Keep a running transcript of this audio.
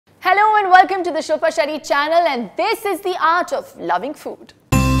Hello and welcome to the Shilpa Shetty channel, and this is the art of loving food.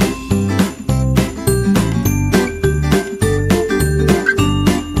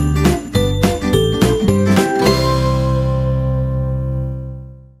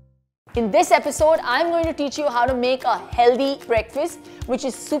 In this episode, I'm going to teach you how to make a healthy breakfast which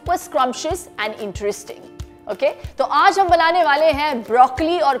is super scrumptious and interesting. Okay? तो आज हम बनाने वाले हैं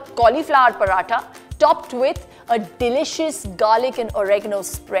broccoli और cauliflower paratha topped with a delicious garlic and oregano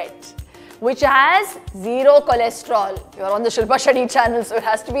spread which has zero cholesterol. You're on the Shilpa Shetty channel, so it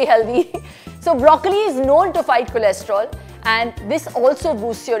has to be healthy. So broccoli is known to fight cholesterol, and this also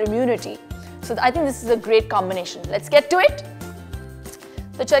boosts your immunity. So I think this is a great combination. Let's get to it.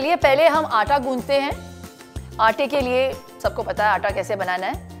 तो चलिए पहले हम आटा गूंथते हैं. आटे के लिए सबको पता है आटा कैसे बनाना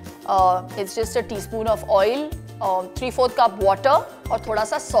है. It's just a teaspoon of oil, 3/4 cup water और थोड़ा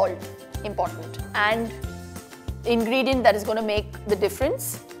सा salt. Important. And ingredient that is going to make the difference: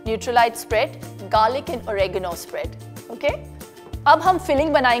 neutralite spread, garlic and oregano spread. Okay? अब हम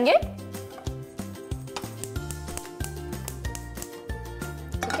filling बनाएंगे.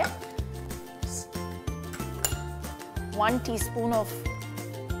 ठीक है? 1 teaspoon of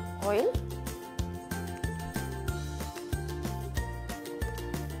oil.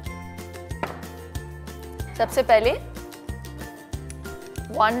 सबसे पहले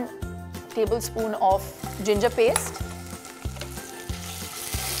 1 tablespoon of ginger paste.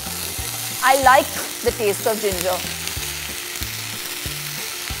 I like the taste of ginger.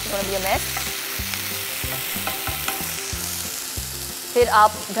 It's going to be a mess. फिर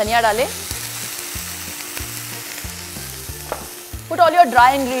आप धनिया डालें. Put all your dry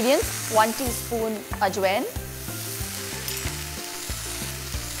ingredients. 1 teaspoon ajwain,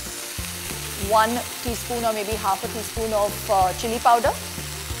 1 teaspoon or maybe half a teaspoon of chili powder,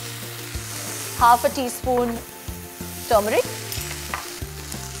 half a teaspoon turmeric.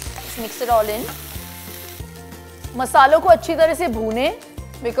 Let's mix it all in. मसालों को अच्छी तरह से भूनें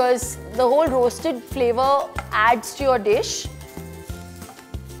because the whole roasted flavor adds to your dish.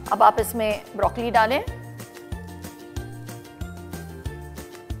 अब आप इसमें broccoli डालें.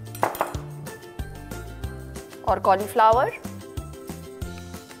 और कॉलीफ्लावर.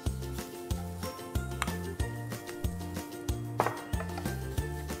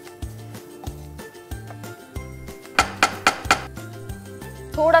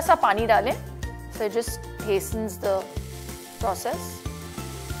 थोड़ा सा पानी डालें, so it just hastens the process.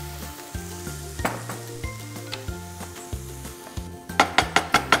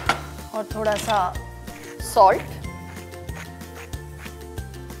 और थोड़ा सा salt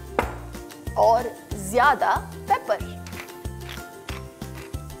और ज्यादा पेपर.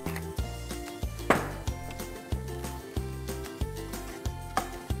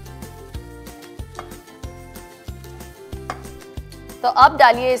 तो अब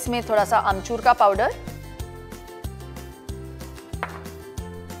डालिए इसमें थोड़ा सा अमचूर का पाउडर,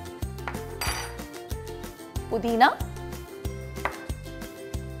 पुदीना,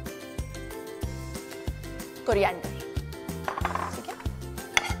 कोरिएंडर. ठीक है?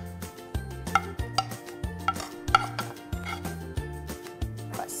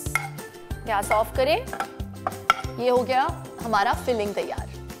 बस गैस ऑफ करें. ये हो गया हमारा फिलिंग तैयार.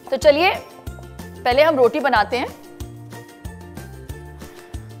 तो चलिए पहले हम रोटी बनाते हैं.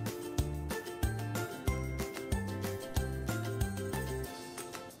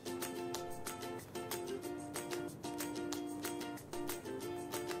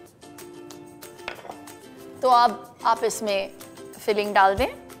 तो अब आप इसमें फिलिंग डाल दें.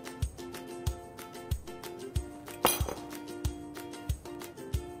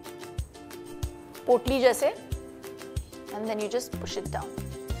 पोटली जैसे, and then you just push it down.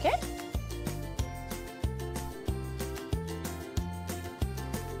 Okay?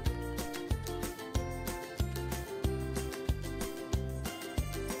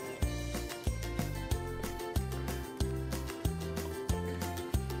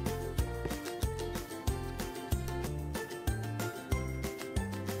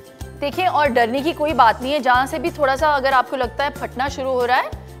 देखिए, और डरने की कोई बात नहीं है. जहां से भी थोड़ा सा अगर आपको लगता है फटना शुरू हो रहा है,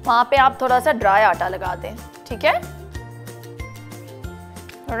 वहां पे आप थोड़ा सा ड्राई आटा लगा दें. ठीक है?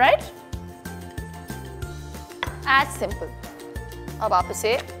 ऑलराइट? As simple. अब आप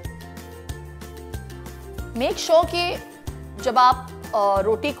इसे मेक श्योर कि जब आप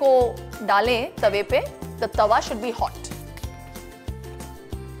रोटी को डालें तवे पे, the Tawa should be hot.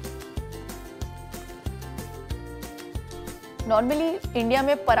 Normally India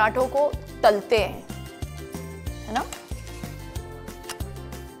में पराठों को तलते हैं, है ना?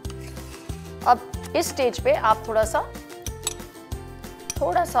 अब इस स्टेज पे आप थोड़ा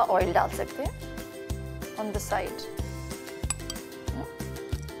सा ऑयल डाल सकते हैं ऑन द साइड.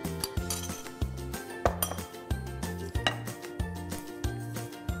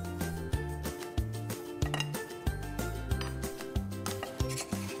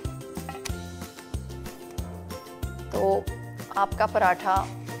 आपका पराठा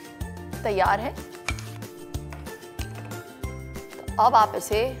तैयार है। तो अब आप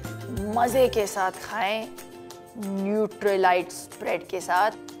इसे मजे के साथ खाएं, न्यूट्रीलाइट स्प्रेड के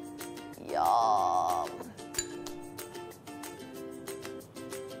साथ।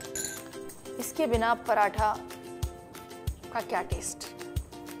 इसके बिना पराठा का क्या test.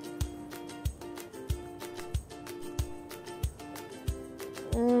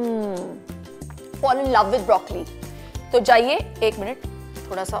 Fall in love with broccoli. तो जाइए 1 मिनट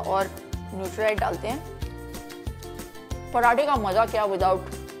थोड़ा सा और न्यूट्रीलाइट डालते हैं। पराठे का मजा क्या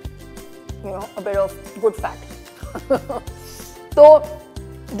without a bit of good fat. So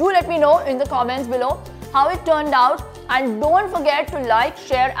do let me know in the comments below how it turned out, and don't forget to like,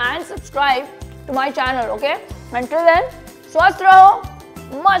 share and subscribe to my channel. Okay, until then, स्वस्थ रहो,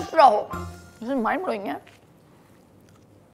 मस्त रहो. This is mind blowing, yeah.